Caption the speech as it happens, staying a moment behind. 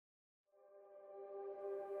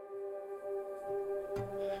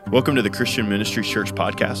Welcome to the Christian Ministry Church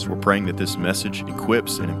podcast. We're praying that this message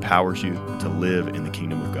equips and empowers you to live in the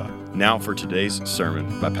kingdom of God. Now for today's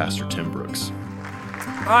sermon by Pastor Tim Brooks.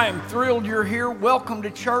 I am thrilled you're here. Welcome to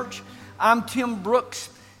church. I'm Tim Brooks,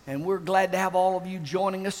 and we're glad to have all of you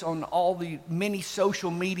joining us on all the many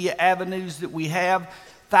social media avenues that we have.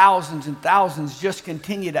 Thousands and thousands just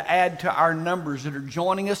continue to add to our numbers that are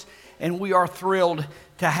joining us, and we are thrilled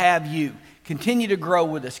to have you. Continue to grow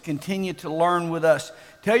with us. Continue to learn with us.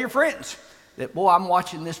 Tell your friends that, boy, I'm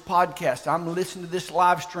watching this podcast. I'm listening to this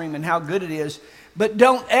live stream and how good it is. But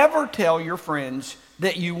don't ever tell your friends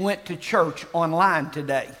that you went to church online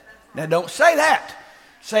today. Now, don't say that.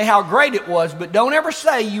 Say how great it was, but don't ever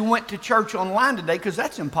say you went to church online today, because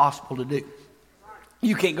that's impossible to do.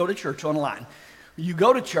 You can't go to church online. You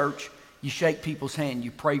go to church, you shake people's hand,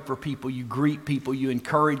 you pray for people, you greet people, you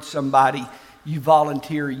encourage somebody, you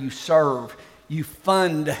volunteer, you serve, you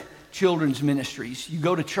fund children's ministries. You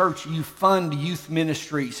go to church, you fund youth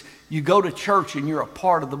ministries. You go to church and you're a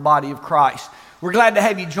part of the body of Christ. We're glad to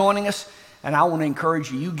have you joining us, and I want to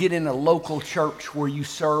encourage you. You get in a local church where you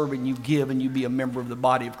serve and you give and you be a member of the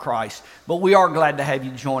body of Christ. But we are glad to have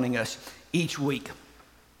you joining us each week.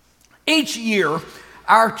 Each year,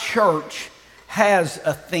 our church has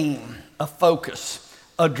a theme, a focus,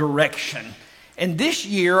 a direction. And this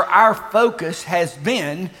year, our focus has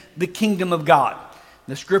been the kingdom of God.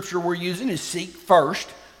 The scripture we're using is seek first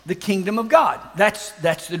the kingdom of God. That's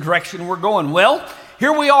the direction we're going. Well,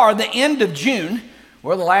 here we are, the end of June.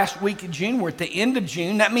 We're the last week of June. We're at the end of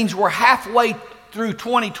June. That means we're halfway through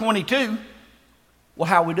 2022. Well,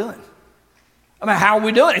 how are we doing? How are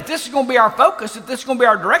we doing? If this is going to be our focus, if this is going to be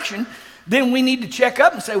our direction, then we need to check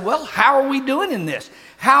up and say, well, how are we doing in this?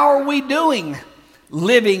 How are we doing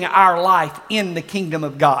living our life in the kingdom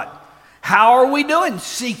of God? How are we doing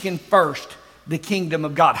seeking first the kingdom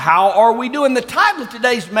of God? How are we doing? The title of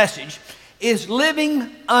today's message is Living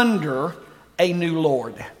Under a New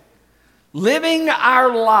Lord. Living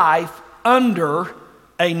our life under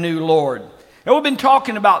a new Lord. Now, we've been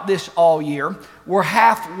talking about this all year. We're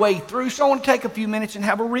halfway through, so I want to take a few minutes and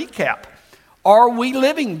have a recap. Are we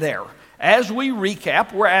living there? As we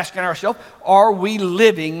recap, we're asking ourselves, are we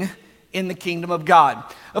living in the kingdom of God?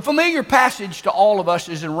 A familiar passage to all of us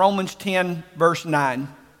is in Romans 10, verse 9.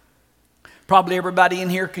 Probably everybody in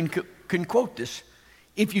here can quote this.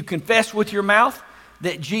 If you confess with your mouth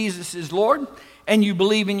that Jesus is Lord and you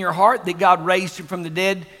believe in your heart that God raised him from the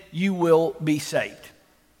dead, you will be saved.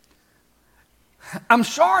 I'm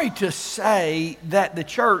sorry to say that the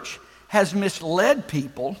church has misled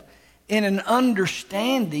people in an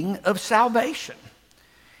understanding of salvation.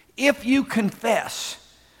 If you confess,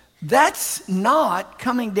 that's not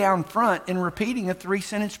coming down front and repeating a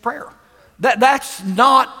 3-sentence prayer. That's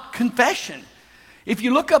not confession. If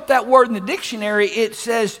you look up that word in the dictionary, it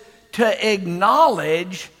says to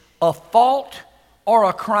acknowledge a fault or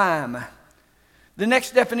a crime. The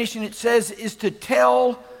next definition it says is to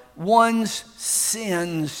tell one's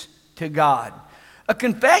sins to God. A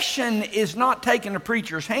confession is not taking a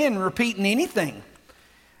preacher's hand and repeating anything.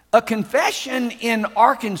 A confession in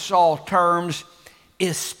Arkansas terms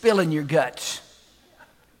is spilling your guts.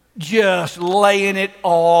 Just laying it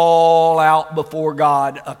all out before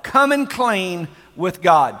God. A coming clean with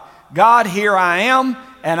God. God, here I am,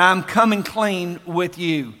 and I'm coming clean with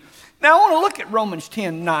you. Now, I want to look at Romans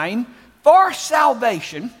 10:9. For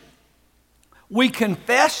salvation, we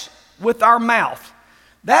confess with our mouth.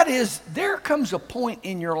 That is, there comes a point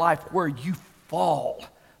in your life where you fall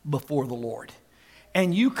before the Lord,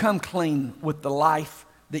 and you come clean with the life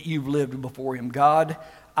that you've lived before him. God,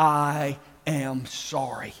 I am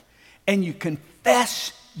sorry. And you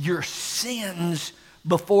confess your sins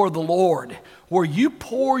before the Lord, where you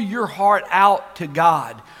pour your heart out to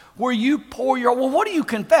God, where you pour your, well, what do you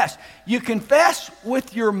confess? You confess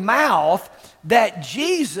with your mouth that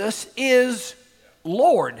Jesus is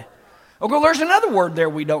Lord. Okay, well, there's another word there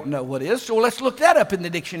we don't know what is, so let's look that up in the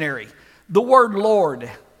dictionary. The word Lord.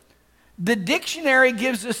 The dictionary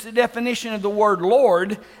gives us the definition of the word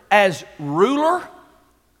Lord as ruler,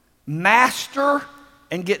 master,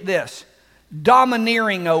 and get this,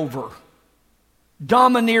 domineering over.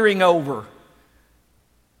 Domineering over.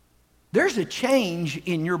 There's a change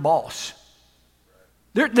in your boss.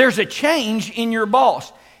 There's a change in your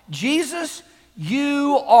boss. Jesus,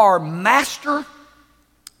 you are master.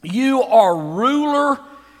 You are ruler.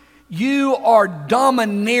 You are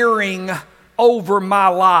domineering over my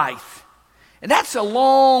life. And that's a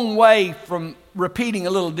long way from repeating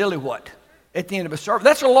a little dilly-what at the end of a service.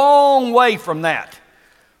 That's a long way from that.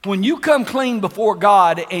 When you come clean before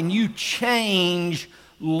God and you change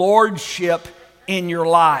lordship in your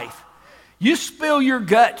life, You spill your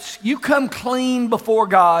guts. You come clean before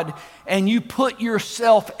God, and you put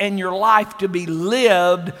yourself and your life to be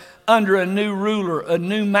lived under a new ruler, a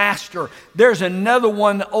new master. There's another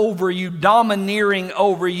one over you, domineering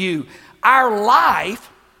over you. Our life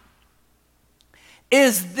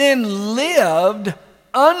is then lived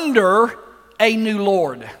under a new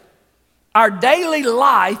Lord. Our daily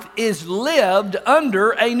life is lived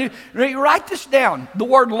under a new. Write this down. The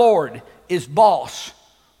word Lord is boss,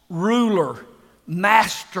 ruler,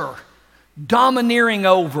 master, domineering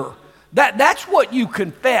over. That's what you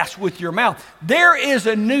confess with your mouth. There is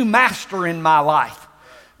a new master in my life.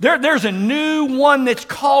 There's a new one that's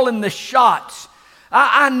calling the shots.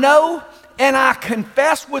 I know and I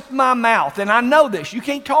confess with my mouth, and I know this. You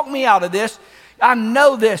can't talk me out of this. I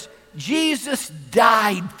know this. Jesus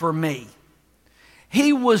died for me.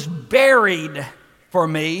 He was buried for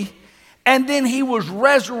me, and then he was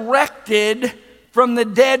resurrected from the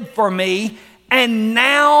dead for me, and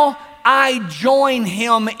now I join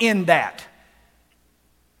him in that.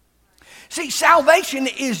 See, salvation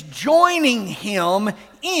is joining him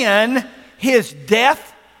in his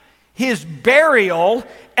death, his burial,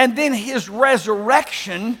 and then his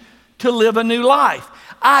resurrection to live a new life.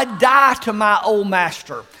 I die to my old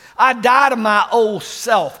master. I die to my old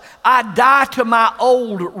self. I die to my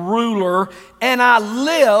old ruler, and I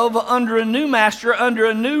live under a new master, under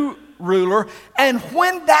a new ruler. And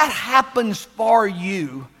when that happens for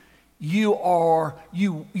you, you are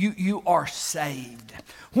saved.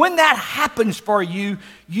 When that happens for you,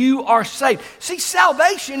 you are saved. See,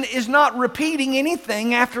 salvation is not repeating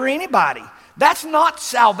anything after anybody. That's not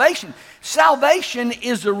salvation. Salvation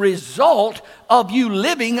is a result of you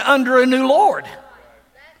living under a new Lord.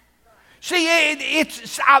 See,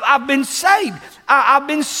 I've been saved. I've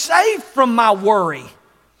been saved from my worry.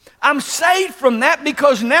 I'm saved from that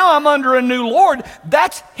because now I'm under a new Lord.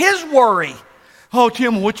 That's his worry. Oh,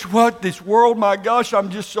 Tim, what? This world, my gosh,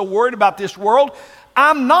 I'm just so worried about this world.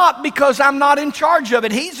 I'm not, because I'm not in charge of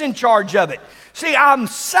it. He's in charge of it. See, I'm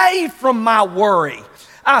saved from my worry.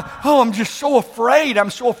 I'm just so afraid.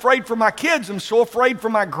 I'm so afraid for my kids. I'm so afraid for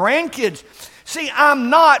my grandkids. See, I'm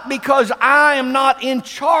not, because I am not in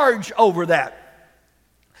charge over that.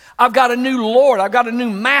 I've got a new Lord. I've got a new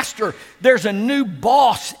master. There's a new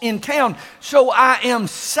boss in town. So I am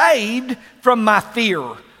saved from my fear.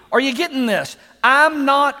 Are you getting this? I'm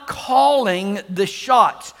not calling the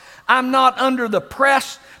shots. I'm not under the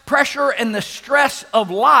pressure and the stress of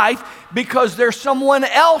life because there's someone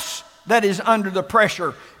else that is under the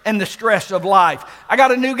pressure and the stress of life. I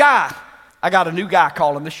got a new guy. I got a new guy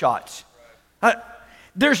calling the shots.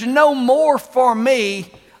 There's no more for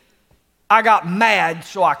me, I got mad,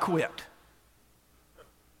 so I quit.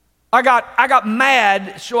 I got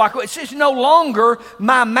mad, so I quit. It's no longer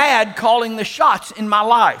my mad calling the shots in my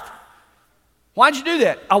life. Why'd you do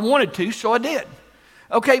that? I wanted to, so I did.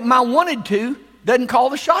 Okay, my wanted to doesn't call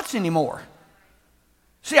the shots anymore.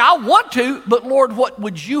 See, I want to, but Lord, what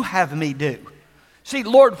would you have me do? See,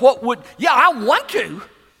 Lord, I want to.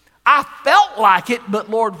 I felt like it, but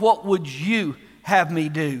Lord, what would you have me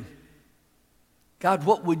do? God,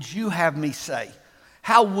 what would you have me say?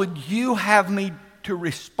 How would you have me to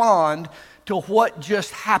respond to what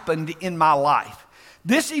just happened in my life?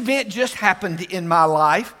 This event just happened in my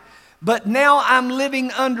life, but now I'm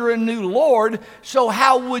living under a new Lord, so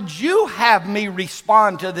how would you have me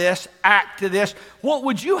respond to this, act to this? What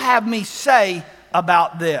would you have me say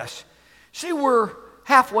about this? See, we're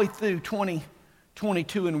halfway through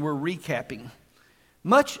 2022 and we're recapping.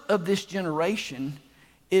 Much of this generation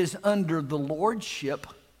is under the lordship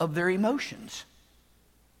of their emotions.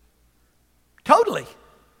 Totally.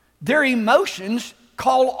 Their emotions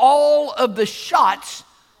call all of the shots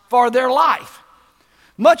for their life.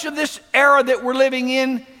 Much of this era that we're living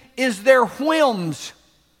in is their whims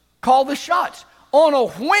call the shots. On a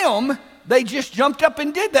whim, they just jumped up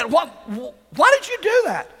and did that. Why did you do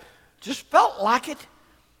that? Just felt like it.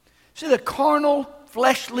 See, the carnal,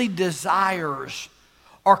 fleshly desires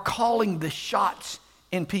are calling the shots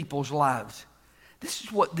in people's lives. This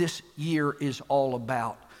is what this year is all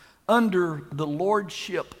about. Under the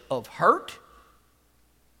lordship of hurt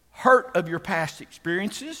of your past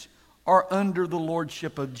experiences, or under the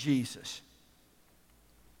lordship of Jesus.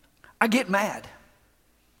 I get mad.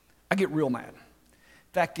 I get real mad.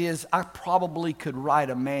 Fact is, I probably could write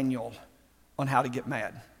a manual on how to get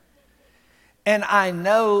mad. And I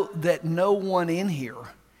know that no one in here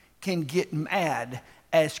can get mad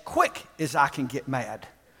as quick as I can get mad.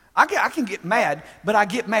 I can get mad, but I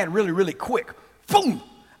get mad really, really quick. Boom!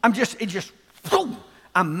 Boom!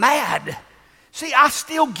 I'm mad. See, I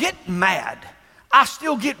still get mad. I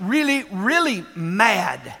still get really, really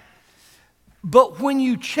mad. But when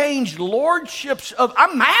you change lordships of,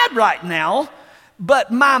 I'm mad right now,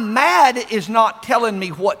 but my mad is not telling me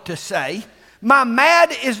what to say. My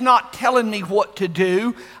mad is not telling me what to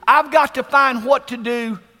do. I've got to find what to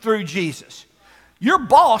do through Jesus. Your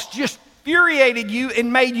boss just infuriated you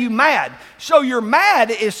and made you mad. So your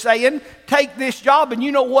mad is saying, take this job and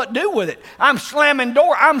you know what to do with it. I'm slamming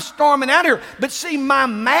door. I'm storming out here. But see, my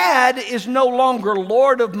mad is no longer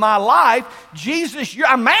Lord of my life. Jesus,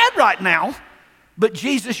 I'm mad right now, but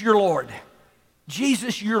Jesus, your Lord.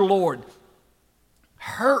 Jesus, your Lord.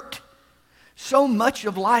 Hurt. So much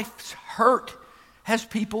of life's hurt has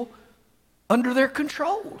people under their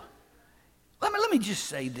control. Let me just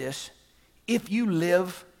say this. If you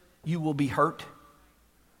live, you will be hurt.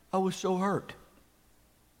 I was so hurt.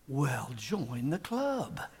 Well, join the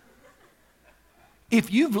club.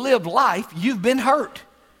 If you've lived life, you've been hurt.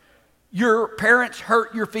 Your parents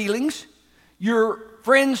hurt your feelings. Your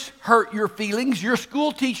friends hurt your feelings. Your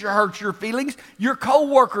school teacher hurts your feelings. Your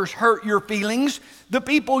co-workers hurt your feelings. The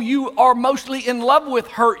people you are mostly in love with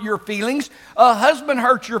hurt your feelings. A husband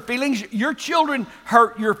hurts your feelings. Your children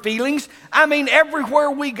hurt your feelings. I mean, everywhere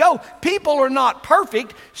we go, people are not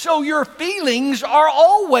perfect, so your feelings are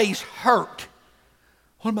always hurt.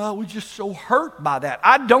 What about we just so hurt by that?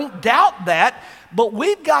 I don't doubt that, but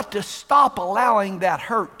we've got to stop allowing that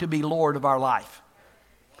hurt to be Lord of our life.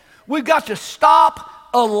 We've got to stop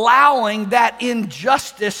allowing that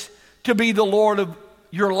injustice to be the Lord of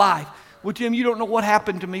your life. Well, Tim, you don't know what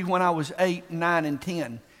happened to me when I was 8, 9, and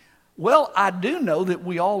 10. Well, I do know that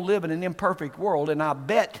we all live in an imperfect world, and I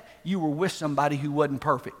bet you were with somebody who wasn't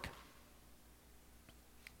perfect.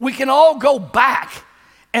 We can all go back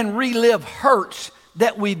and relive hurts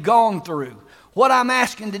that we've gone through. What I'm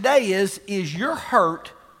asking today is your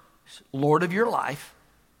hurt Lord of your life,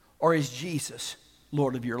 or is Jesus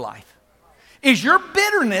Lord of your life? Is your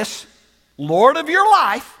bitterness Lord of your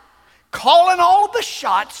life, calling all the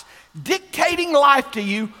shots, dictating life to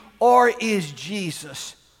you, or is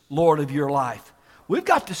Jesus Lord of your life? We've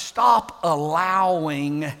got to stop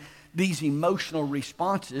allowing these emotional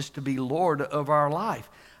responses to be Lord of our life.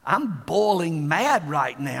 I'm boiling mad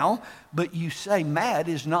right now, but you say mad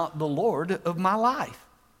is not the Lord of my life.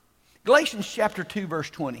 Galatians chapter 2, verse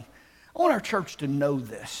 20. I want our church to know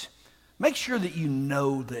this. Make sure that you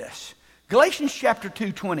know this. Galatians chapter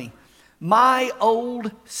 2, 20. My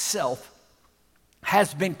old self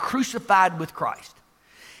has been crucified with Christ.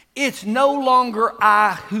 It's no longer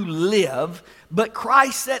I who live, but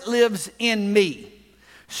Christ that lives in me.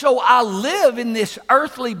 So I live in this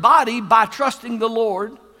earthly body by trusting the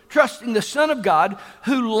Lord, trusting the Son of God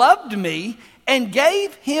who loved me and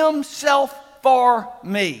gave himself for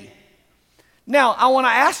me. Now, I want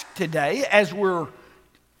to ask today, as we're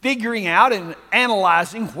figuring out and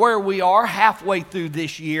analyzing where we are halfway through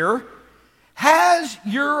this year, has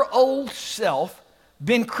your old self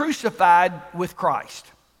been crucified with Christ?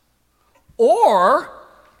 Or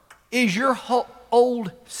is your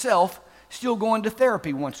old self still going to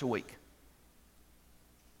therapy once a week?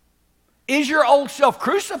 Is your old self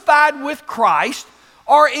crucified with Christ,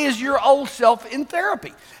 or is your old self in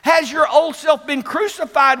therapy? Has your old self been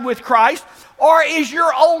crucified with Christ, or is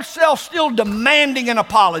your old self still demanding an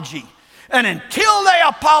apology? And until they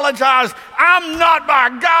apologize, I'm not, by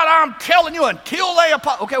God, I'm telling you, until they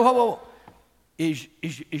apologize. Okay, whoa.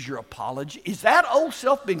 Is your apology, is that old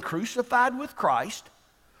self been crucified with Christ?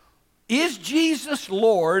 Is Jesus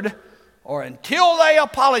Lord, or until they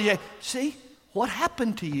apologize? See, what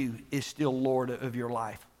happened to you is still Lord of your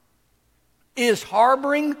life. Is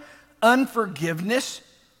harboring unforgiveness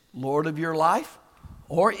Lord of your life?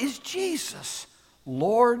 Or is Jesus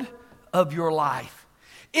Lord of your life?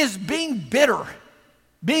 Is being bitter,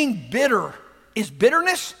 is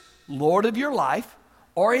bitterness Lord of your life?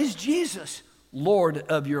 Or is Jesus Lord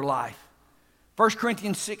of your life? 1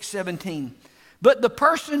 Corinthians 6:17. But the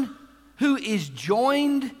person who is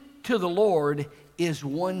joined to the Lord is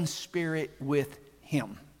one spirit with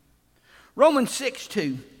him. Romans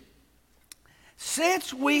 6:2.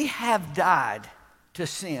 Since we have died to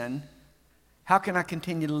sin, how can I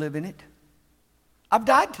continue to live in it? I've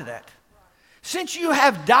died to that. Since you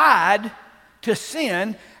have died to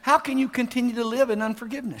sin, how can you continue to live in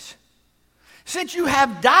unforgiveness? Since you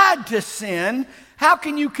have died to sin, how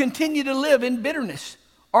can you continue to live in bitterness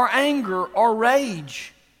or anger or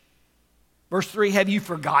rage? Verse 3, have you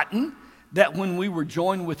forgotten that when we were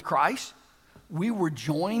joined with Christ, we were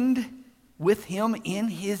joined with him in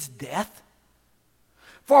his death?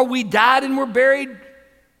 For we died and were buried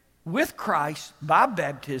with Christ by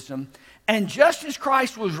baptism, and just as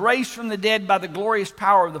Christ was raised from the dead by the glorious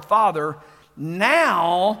power of the Father,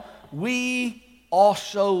 now we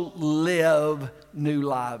also live new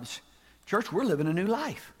lives. Church, we're living a new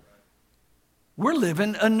life. We're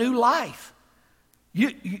living a new life.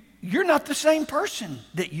 You're not the same person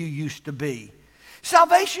that you used to be.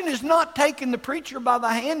 Salvation is not taking the preacher by the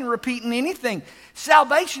hand and repeating anything.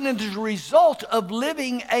 Salvation is a result of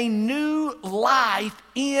living a new life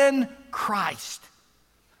in Christ.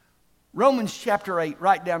 Romans chapter 8,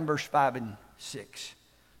 write down verse 5 and 6.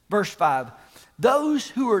 Verse 5, those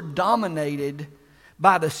who are dominated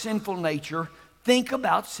by the sinful nature think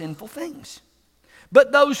about sinful things.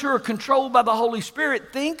 But those who are controlled by the Holy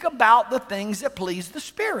Spirit think about the things that please the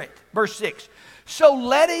Spirit. Verse 6, so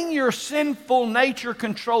letting your sinful nature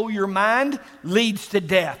control your mind leads to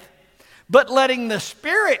death. But letting the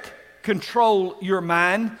Spirit control your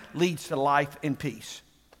mind leads to life and peace.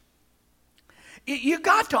 You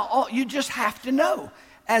just have to know,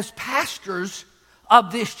 as pastors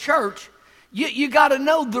of this church, you got to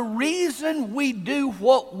know the reason we do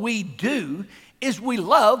what we do is we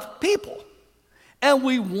love people. And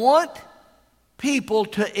we want people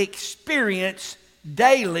to experience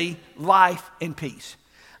daily life and peace.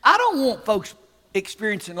 I don't want folks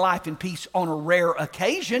experiencing life and peace on a rare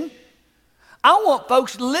occasion. I want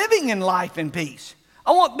folks living in life and peace.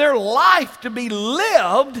 I want their life to be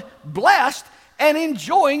lived, blessed, and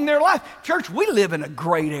enjoying their life. Church, we live in a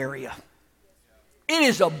great area. It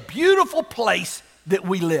is a beautiful place that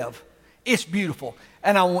we live. It's beautiful,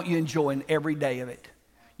 and I want you enjoying every day of it.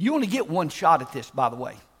 You only get one shot at this, by the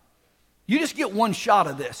way. You just get one shot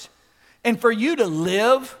of this. And for you to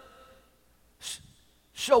live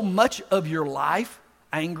so much of your life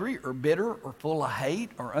angry or bitter or full of hate,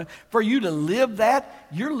 for you to live that,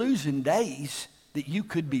 you're losing days that you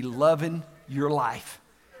could be loving your life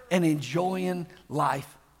and enjoying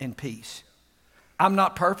life and peace. I'm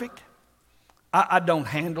not perfect. I don't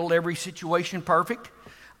handle every situation perfect.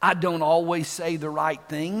 I don't always say the right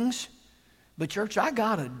things. But church, I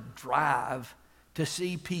got to drive to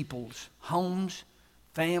see people's homes,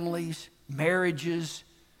 families, marriages,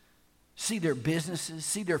 see their businesses,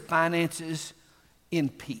 see their finances in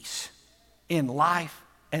peace, in life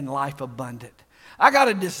and life abundant. I got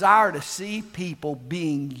a desire to see people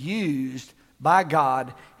being used by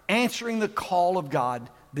God, answering the call of God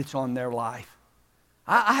that's on their life.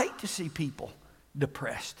 I hate to see people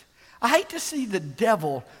depressed. I hate to see the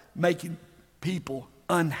devil making people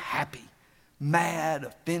unhappy, mad,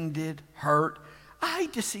 offended, hurt. I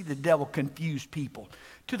hate to see the devil confuse people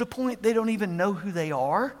to the point they don't even know who they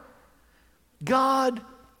are. God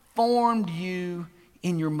formed you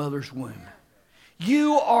in your mother's womb.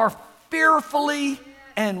 You are fearfully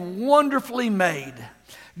and wonderfully made.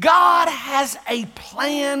 God has a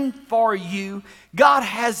plan for you. God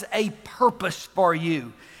has a purpose for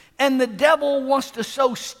you. And the devil wants to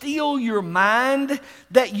so steal your mind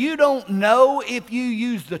that you don't know if you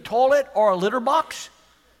use the toilet or a litter box.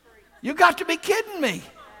 You got to be kidding me.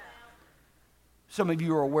 Some of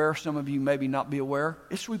you are aware, some of you maybe not be aware.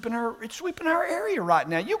 It's sweeping our area right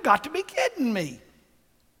now. You got to be kidding me.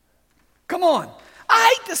 Come on.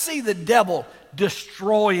 I hate to see the devil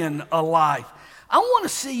destroying a life. I want to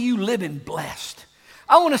see you living blessed.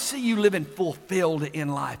 I want to see you living fulfilled in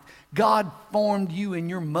life. God formed you in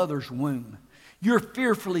your mother's womb. You're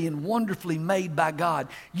fearfully and wonderfully made by God.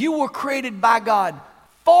 You were created by God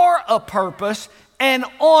for a purpose and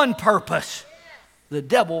on purpose. The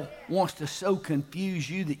devil wants to so confuse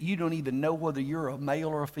you that you don't even know whether you're a male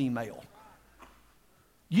or a female.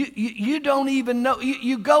 You don't even know.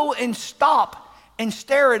 You go and stop and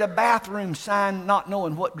stare at a bathroom sign not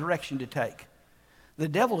knowing what direction to take. The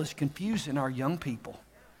devil is confusing our young people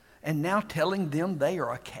and now telling them they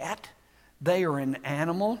are a cat, they are an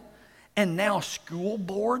animal, and now school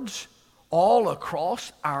boards all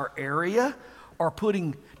across our area are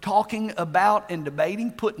talking about and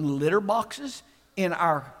debating putting litter boxes in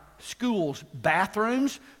our schools'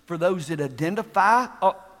 bathrooms for those that identify.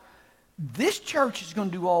 This church is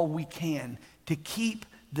going to do all we can to keep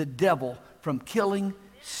the devil from killing,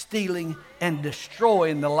 stealing, and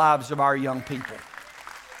destroying the lives of our young people.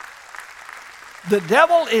 The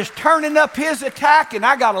devil is turning up his attack, and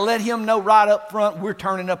I got to let him know right up front we're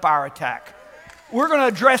turning up our attack. We're going to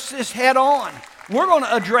address this head on. We're going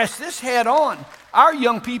to address this head on. Our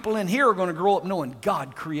young people in here are going to grow up knowing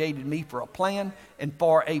God created me for a plan and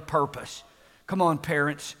for a purpose. Come on,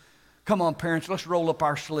 parents. Come on, parents. Let's roll up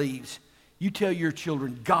our sleeves. You tell your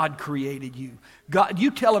children, God created you. God, you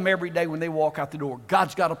tell them every day when they walk out the door,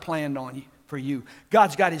 God's got a plan for you.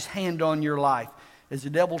 God's got his hand on your life. As the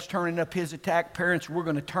devil's turning up his attack, parents, we're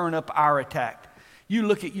going to turn up our attack. You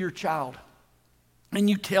look at your child and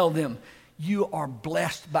you tell them, you are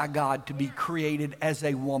blessed by God to be created as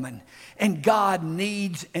a woman. And God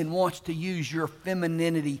needs and wants to use your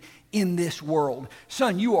femininity in this world.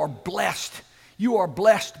 Son, you are blessed. You are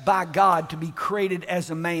blessed by God to be created as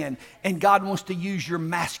a man. And God wants to use your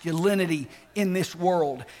masculinity in this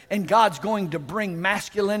world. And God's going to bring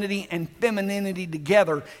masculinity and femininity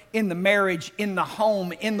together in the marriage, in the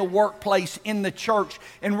home, in the workplace, in the church.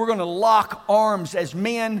 And we're going to lock arms as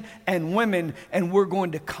men and women, and we're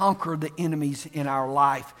going to conquer the enemies in our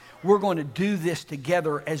life. We're going to do this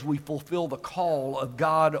together as we fulfill the call of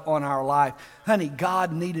God on our life. Honey,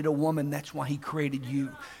 God needed a woman. That's why He created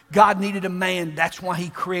you. God needed a man. That's why He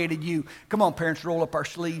created you. Come on, parents, roll up our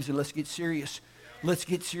sleeves and let's get serious. Let's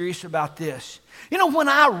get serious about this. You know, when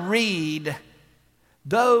I read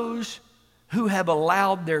those who have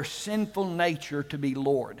allowed their sinful nature to be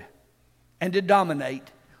Lord and to dominate,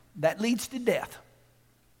 that leads to death.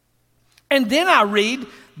 And then I read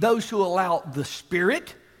those who allow the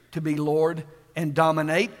Spirit to be Lord and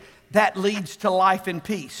dominate, that leads to life and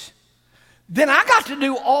peace. Then I got to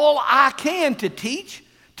do all I can to teach,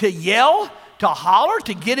 to yell, to holler,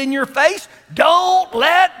 to get in your face. Don't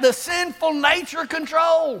let the sinful nature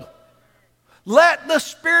control. Let the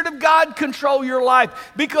Spirit of God control your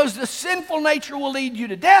life, because the sinful nature will lead you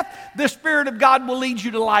to death. The Spirit of God will lead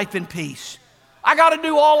you to life and peace. I got to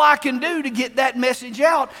do all I can do to get that message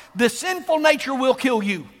out. The sinful nature will kill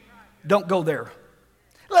you. Don't go there.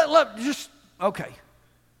 Okay.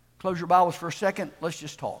 Close your Bibles for a second. Let's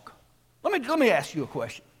just talk. Let me ask you a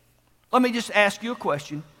question. Let me just ask you a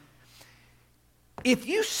question. If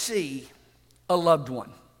you see a loved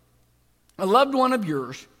one of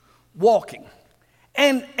yours walking,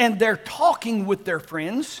 and they're talking with their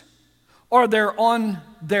friends, or they're on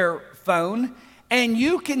their phone, and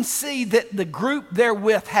you can see that the group they're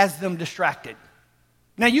with has them distracted.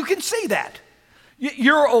 Now you can see that.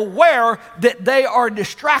 You're aware that they are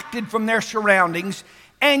distracted from their surroundings,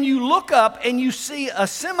 and you look up and you see a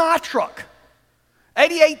semi-truck,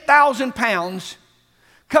 88,000 pounds,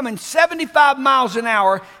 coming 75 miles an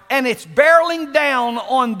hour, and it's barreling down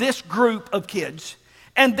on this group of kids.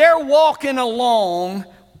 And they're walking along,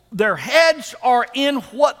 their heads are in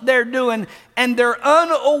what they're doing, and they're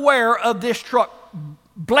unaware of this truck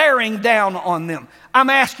blaring down on them.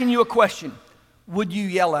 I'm asking you a question. Would you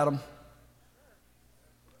yell at them?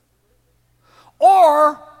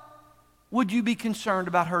 Or would you be concerned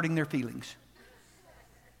about hurting their feelings?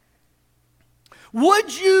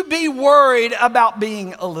 Would you be worried about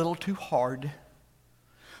being a little too hard?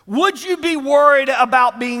 Would you be worried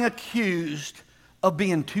about being accused of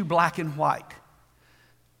being too black and white?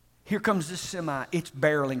 Here comes this semi. It's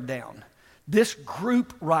barreling down. This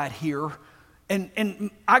group right here, and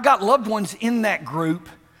I got loved ones in that group,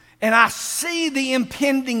 and I see the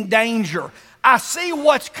impending danger. I see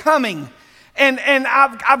what's coming. And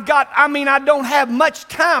I don't have much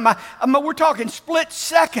time. We're talking split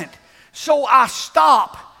second. So I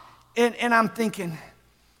stop, and I'm thinking,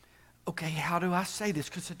 okay, how do I say this?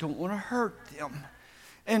 Because I don't want to hurt them.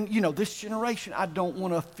 And, you know, this generation, I don't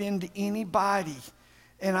want to offend anybody.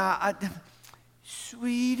 And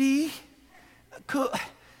sweetie,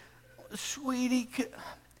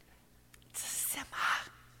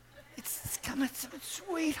 it's coming,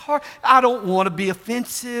 sweetheart. I don't want to be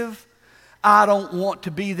offensive. I don't want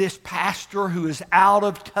to be this pastor who is out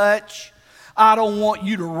of touch. I don't want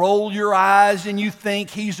you to roll your eyes and you think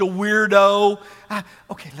he's a weirdo. I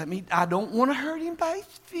don't want to hurt anybody's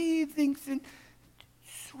feelings. And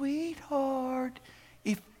sweetheart,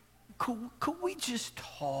 could we just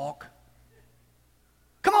talk?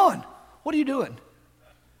 Come on, what are you doing?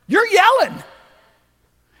 You're yelling.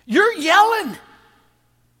 You're yelling.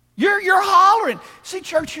 You're hollering. See,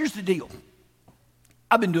 church, here's the deal.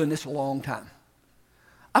 I've been doing this a long time.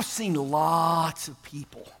 I've seen lots of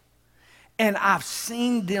people, and I've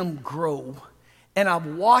seen them grow, and I've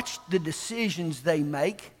watched the decisions they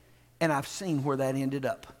make, and I've seen where that ended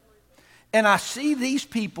up. And I see these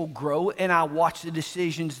people grow, and I watch the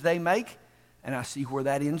decisions they make, and I see where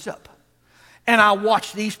that ends up. And I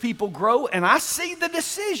watch these people grow, and I see the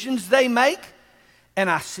decisions they make, and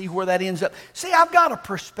I see where that ends up. See, I've got a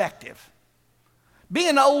perspective.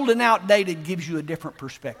 Being old and outdated gives you a different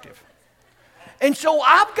perspective. And so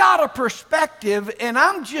I've got a perspective, and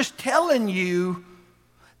I'm just telling you,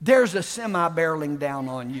 there's a semi barreling down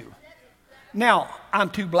on you. Now, I'm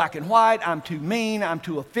too black and white, I'm too mean, I'm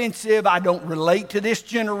too offensive, I don't relate to this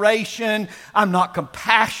generation, I'm not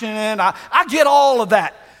compassionate, I get all of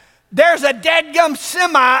that. There's a dadgum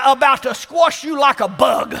semi about to squash you like a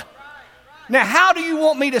bug. Now, how do you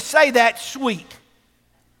want me to say that sweet?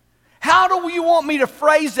 How do you want me to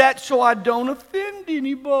phrase that so I don't offend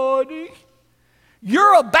anybody?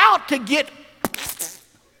 You're about to get...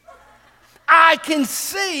 I can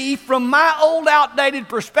see from my old outdated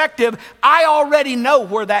perspective, I already know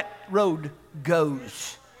where that road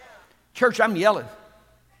goes. Church, I'm yelling.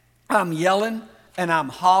 I'm yelling and I'm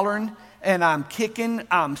hollering and I'm kicking,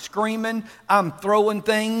 I'm screaming, I'm throwing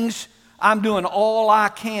things. I'm doing all I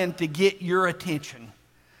can to get your attention.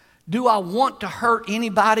 Do I want to hurt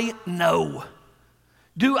anybody? No.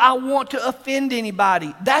 Do I want to offend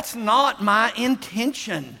anybody? That's not my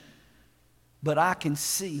intention. But I can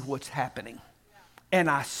see what's happening. And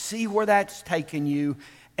I see where that's taking you.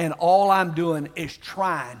 And all I'm doing is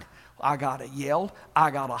trying. I got to yell.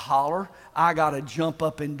 I got to holler. I got to jump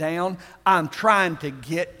up and down. I'm trying to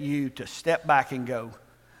get you to step back and go,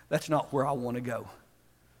 that's not where I want to go.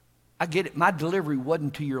 I get it. My delivery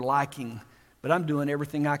wasn't to your liking, but I'm doing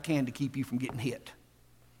everything I can to keep you from getting hit.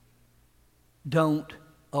 Don't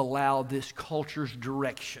allow this culture's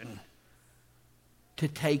direction to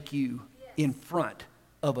take you in front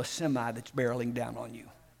of a semi that's barreling down on you.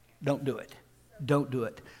 Don't do it. Don't do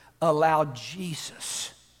it. Allow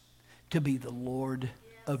Jesus to be the Lord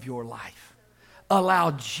of your life.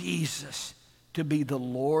 Allow Jesus to be the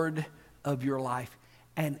Lord of your life.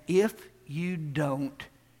 And if you don't,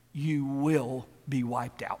 you will be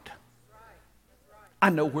wiped out. I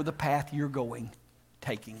know where the path you're going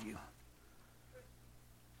taking you.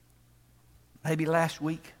 Maybe last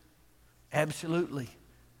week. Absolutely.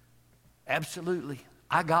 Absolutely.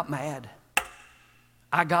 I got mad.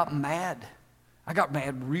 I got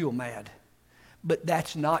mad real mad. But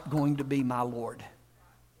that's not going to be my Lord.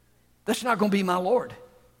 That's not going to be my Lord.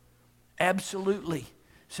 Absolutely.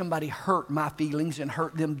 Somebody hurt my feelings and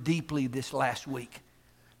hurt them deeply this last week.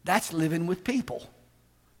 That's living with people.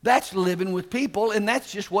 That's living with people, and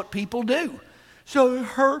that's just what people do. So it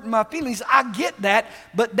hurt my feelings. I get that,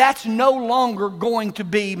 but that's no longer going to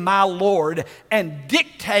be my Lord and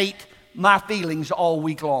dictate my feelings all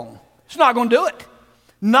week long. It's not going to do it.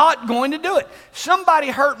 Not going to do it. Somebody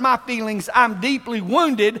hurt my feelings. I'm deeply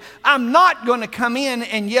wounded. I'm not going to come in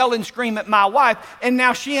and yell and scream at my wife, and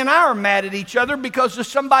now she and I are mad at each other because of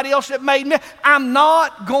somebody else that made me. I'm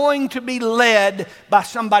not going to be led by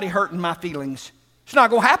somebody hurting my feelings. It's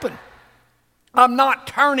not going to happen. I'm not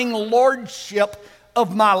turning lordship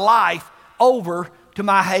of my life over to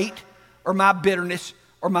my hate or my bitterness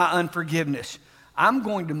or my unforgiveness. I'm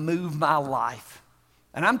going to move my life.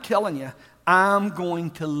 And I'm telling you, I'm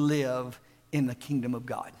going to live in the kingdom of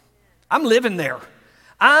God. I'm living there.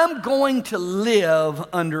 I'm going to live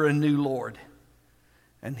under a new Lord.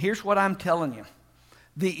 And here's what I'm telling you.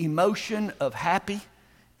 The emotion of happy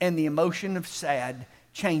and the emotion of sad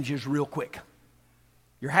changes real quick.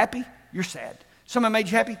 You're happy, you're sad. Somebody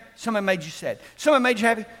made you happy, somebody made you sad. Somebody made you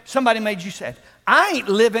happy, somebody made you sad. I ain't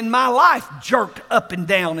living my life jerked up and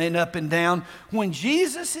down and up and down. When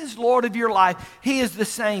Jesus is Lord of your life, He is the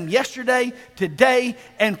same yesterday, today,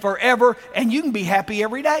 and forever, and you can be happy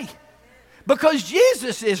every day. Because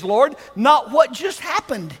Jesus is Lord, not what just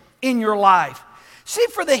happened in your life. See,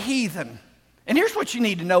 for the heathen, and here's what you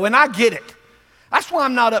need to know, and I get it. That's why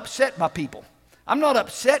I'm not upset by people. I'm not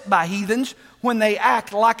upset by heathens when they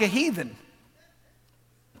act like a heathen.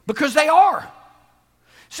 Because they are.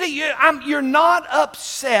 See, you're not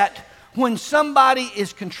upset when somebody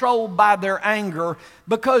is controlled by their anger,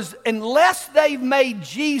 because unless they've made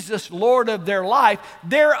Jesus Lord of their life,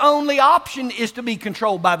 their only option is to be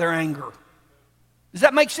controlled by their anger. Does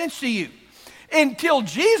that make sense to you? Until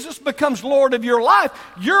Jesus becomes Lord of your life,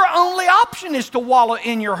 your only option is to wallow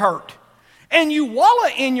in your hurt. And you wallow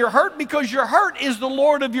in your hurt because your hurt is the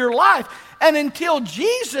Lord of your life. And until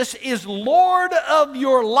Jesus is Lord of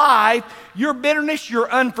your life, your bitterness,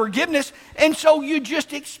 your unforgiveness, and so you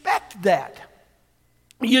just expect that.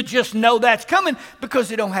 You just know that's coming because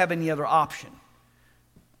they don't have any other option.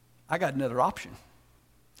 I got another option.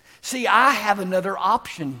 See, I have another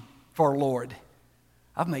option for Lord.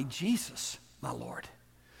 I've made Jesus my Lord.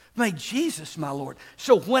 I've made Jesus my Lord.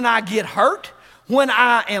 So when I get hurt, when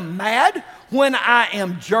I am mad, when I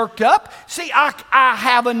am jerked up, see, I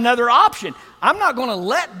have another option. I'm not going to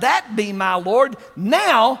let that be my Lord.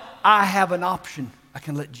 Now I have an option. I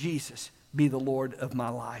can let Jesus be the Lord of my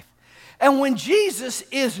life. And when Jesus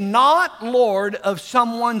is not Lord of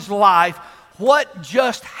someone's life, what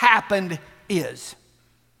just happened is.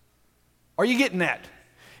 Are you getting that?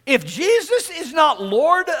 If Jesus is not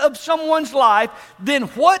Lord of someone's life, then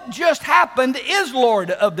what just happened is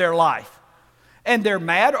Lord of their life. And they're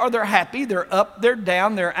mad or they're happy, they're up, they're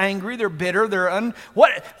down, they're angry, they're bitter,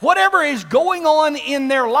 whatever is going on in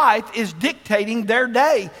their life is dictating their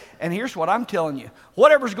day. And here's what I'm telling you.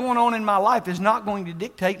 Whatever's going on in my life is not going to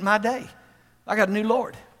dictate my day. I got a new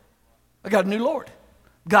Lord. I got a new Lord.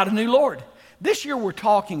 Got a new Lord. This year we're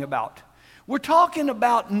talking about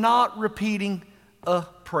not repeating a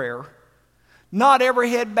prayer. Not every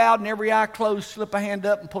head bowed and every eye closed, slip a hand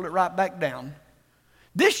up and pull it right back down.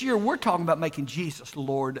 This year we're talking about making Jesus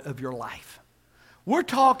Lord of your life. We're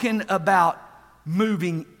talking about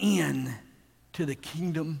moving in to the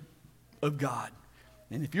kingdom of God.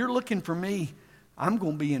 And if you're looking for me, I'm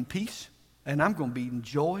going to be in peace, and I'm going to be in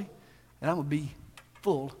joy, and I'm going to be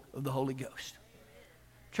full of the Holy Ghost.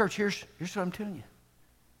 Church, here's what I'm telling you.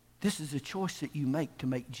 This is a choice that you make to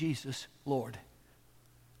make Jesus Lord.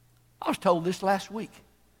 I was told this last week.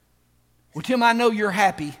 Well, Tim, I know you're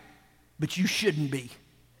happy, but you shouldn't be.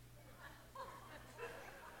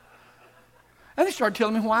 And they started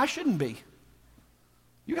telling me why I shouldn't be.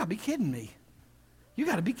 You got to be kidding me. You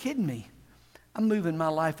got to be kidding me. I'm moving my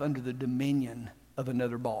life under the dominion of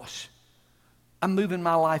another boss. I'm moving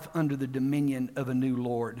my life under the dominion of a new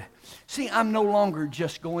Lord. See, I'm no longer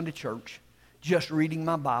just going to church, just reading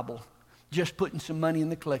my Bible, just putting some money in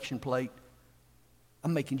the collection plate.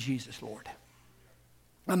 I'm making Jesus Lord.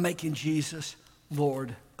 I'm making Jesus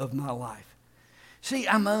Lord of my life. See,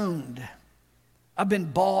 I'm owned. I've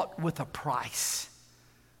been bought with a price.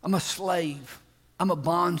 I'm a slave. I'm a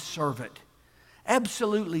bondservant.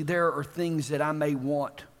 Absolutely, there are things that I may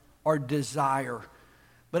want or desire,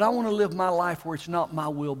 but I want to live my life where it's not my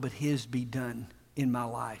will, but His be done in my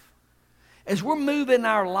life. As we're moving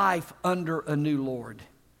our life under a new Lord,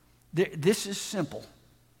 this is simple.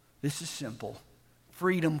 This is simple.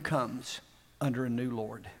 Freedom comes under a new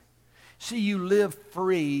Lord. See, you live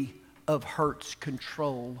free of hurt's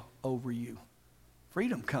control over you.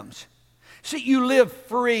 Freedom comes. See, you live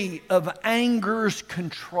free of anger's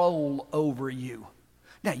control over you.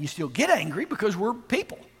 Now, you still get angry because we're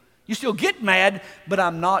people. You still get mad, but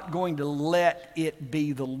I'm not going to let it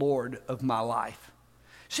be the Lord of my life.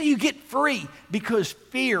 See, you get free because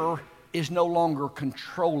fear is no longer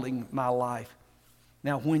controlling my life.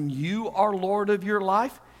 Now, when you are Lord of your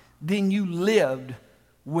life, then you lived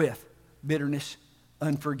with bitterness,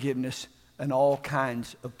 unforgiveness, and all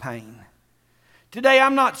kinds of pain. Today,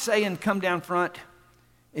 I'm not saying come down front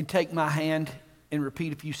and take my hand and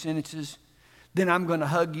repeat a few sentences. Then I'm going to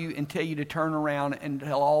hug you and tell you to turn around and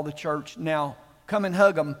tell all the church, now come and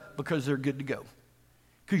hug them because they're good to go.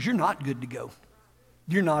 Because you're not good to go.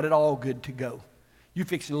 You're not at all good to go. You're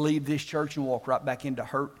fixing to leave this church and walk right back into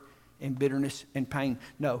hurt and bitterness and pain.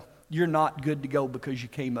 No, you're not good to go because you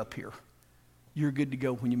came up here. You're good to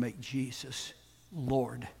go when you make Jesus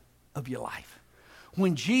Lord of your life.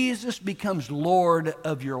 When Jesus becomes Lord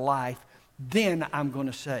of your life, then I'm going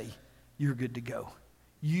to say, you're good to go.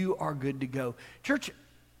 You are good to go. Church,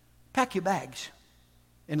 pack your bags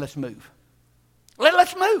and let's move.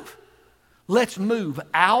 Let's move. Let's move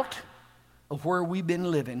out of where we've been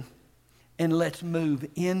living and let's move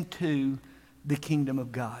into the kingdom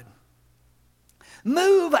of God.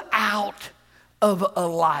 Move out of a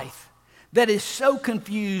life that is so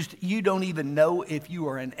confused you don't even know if you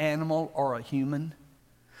are an animal or a human.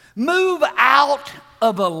 Move out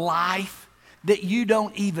of a life that you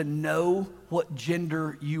don't even know what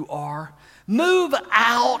gender you are. Move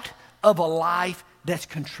out of a life that's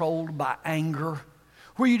controlled by anger,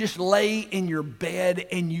 where you just lay in your bed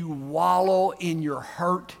and you wallow in your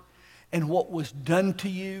hurt and what was done to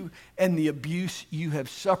you and the abuse you have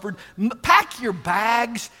suffered. Pack your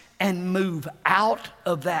bags and move out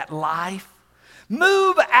of that life.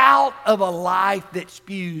 Move out of a life that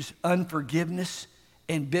spews unforgiveness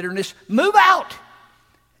and bitterness. Move out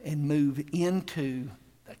and move into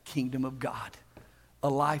the kingdom of God. A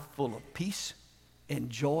life full of peace and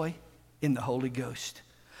joy in the Holy Ghost.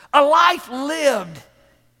 A life lived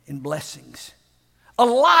in blessings. A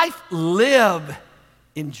life lived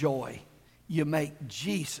in joy. You make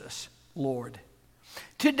Jesus Lord.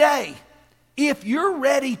 Today, if you're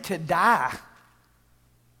ready to die,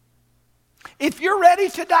 if you're ready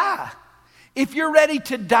to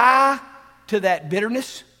die to that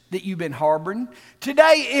bitterness that you've been harboring,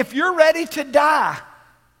 today, if you're ready to die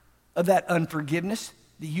of that unforgiveness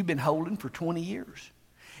that you've been holding for 20 years,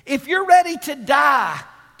 if you're ready to die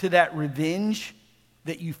to that revenge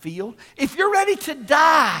that you feel, if you're ready to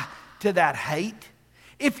die to that hate,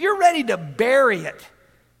 if you're ready to bury it,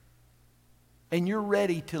 and you're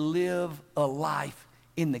ready to live a life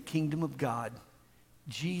in the kingdom of God,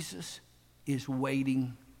 Jesus is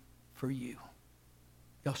waiting for you.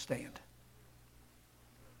 Y'all stand.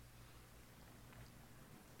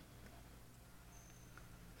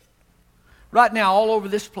 Right now, all over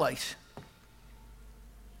this place,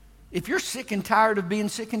 if you're sick and tired of being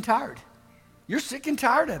sick and tired, you're sick and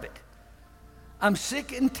tired of it. I'm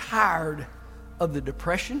sick and tired of the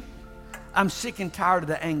depression. I'm sick and tired of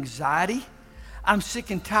the anxiety. I'm sick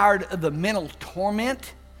and tired of the mental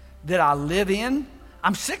torment that I live in.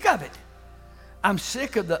 I'm sick of it. I'm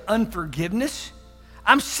sick of the unforgiveness.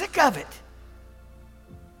 I'm sick of it.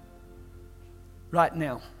 Right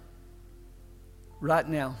now,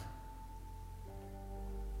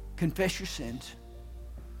 confess your sins.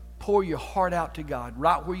 Pour your heart out to God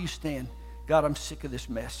right where you stand. God, I'm sick of this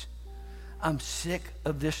mess. I'm sick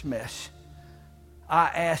of this mess. I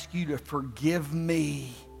ask you to forgive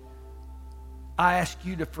me. I ask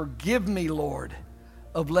you to forgive me, Lord,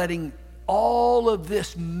 of letting all of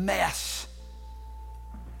this mess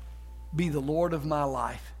be the Lord of my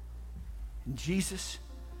life. And Jesus,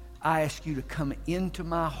 I ask you to come into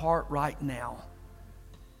my heart right now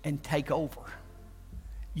and take over.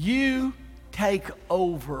 You take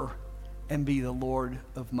over and be the Lord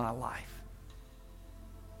of my life.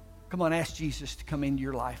 Come on, ask Jesus to come into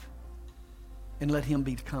your life and let him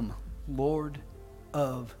become Lord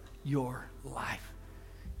of your life.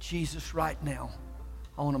 Jesus, right now,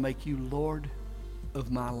 I want to make you Lord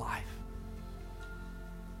of my life.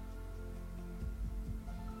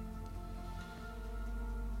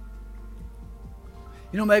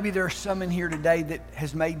 You know, maybe there are some in here today that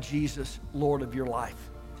has made Jesus Lord of your life.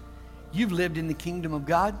 You've lived in the kingdom of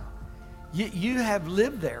God. You have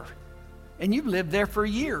lived there, and you've lived there for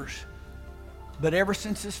years. But ever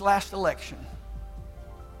since this last election,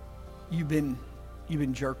 you've been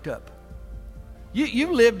jerked up.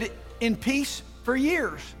 You lived in peace for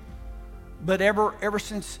years, but ever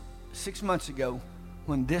since 6 months ago,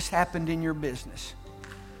 when this happened in your business,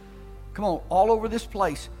 come on, all over this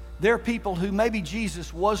place, there are people who maybe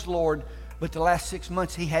Jesus was Lord, but the last 6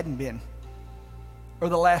 months he hadn't been, or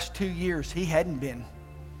the last 2 years he hadn't been.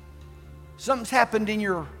 Something's happened in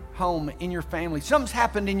your home, in your family. Something's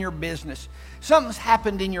happened in your business. Something's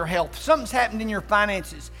happened in your health. Something's happened in your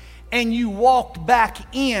finances. And you walked back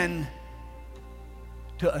in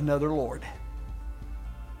to another Lord.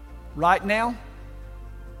 Right now,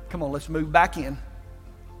 come on, let's move back in.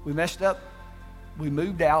 We messed up. We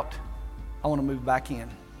moved out. I want to move back in.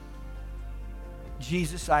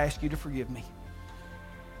 Jesus, I ask you to forgive me.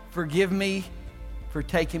 Forgive me for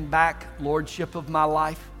taking back lordship of my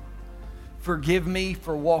life. Forgive me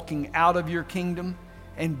for walking out of your kingdom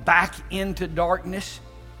and back into darkness.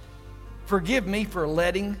 Forgive me for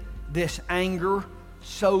letting this anger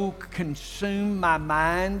so consume my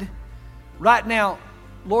mind. Right now,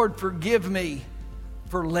 Lord, forgive me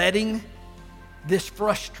for letting this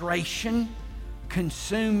frustration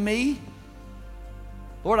consume me.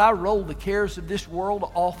 Lord, I roll the cares of this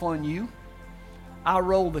world off on you. I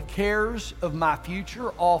roll the cares of my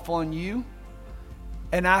future off on you.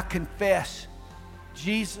 And I confess,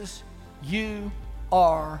 Jesus, you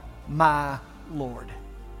are my Lord.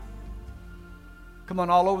 Come on,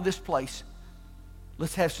 all over this place,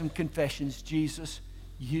 let's have some confessions. Jesus,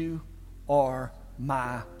 you are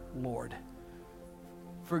my Lord.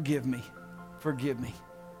 Forgive me. Forgive me.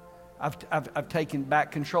 I've taken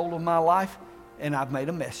back control of my life, and I've made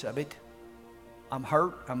a mess of it. I'm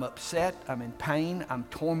hurt. I'm upset. I'm in pain. I'm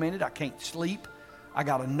tormented. I can't sleep. I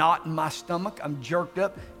got a knot in my stomach. I'm jerked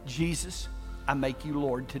up. Jesus, I make you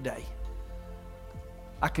Lord today.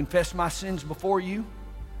 I confess my sins before you,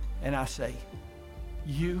 and I say,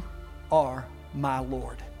 you are my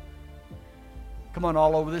Lord. Come on,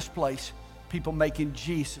 all over this place, people making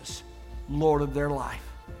Jesus Lord of their life.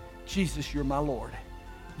 Jesus, you're my Lord.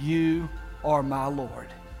 You are my Lord.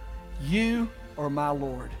 You are my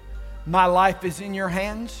Lord. My life is in your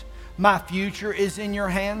hands. My future is in your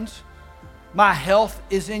hands. My health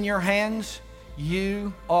is in your hands.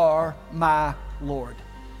 You are my Lord.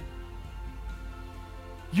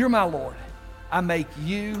 You're my Lord. I make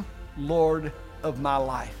you Lord of my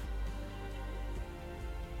life.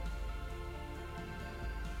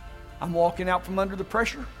 I'm walking out from under the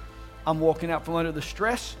pressure. I'm walking out from under the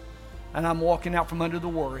stress. And I'm walking out from under the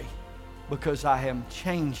worry because I am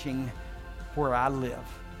changing where I live.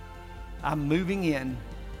 I'm moving in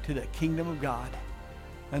to the kingdom of God.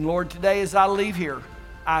 And Lord, today as I leave here,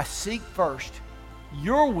 I seek first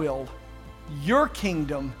your will, your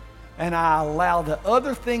kingdom, and I allow the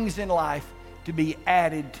other things in life to be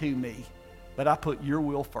added to me. But I put your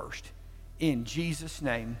will first. In Jesus'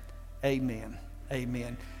 name, amen.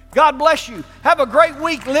 Amen. God bless you. Have a great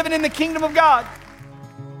week living in the kingdom of God.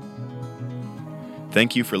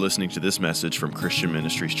 Thank you for listening to this message from Christian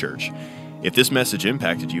Ministries Church. If this message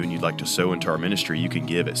impacted you and you'd like to sow into our ministry, you can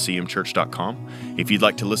give at cmchurch.com. If you'd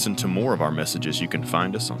like to listen to more of our messages, you can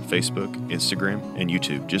find us on Facebook, Instagram, and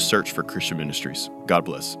YouTube. Just search for Christian Ministries. God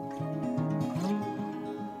bless.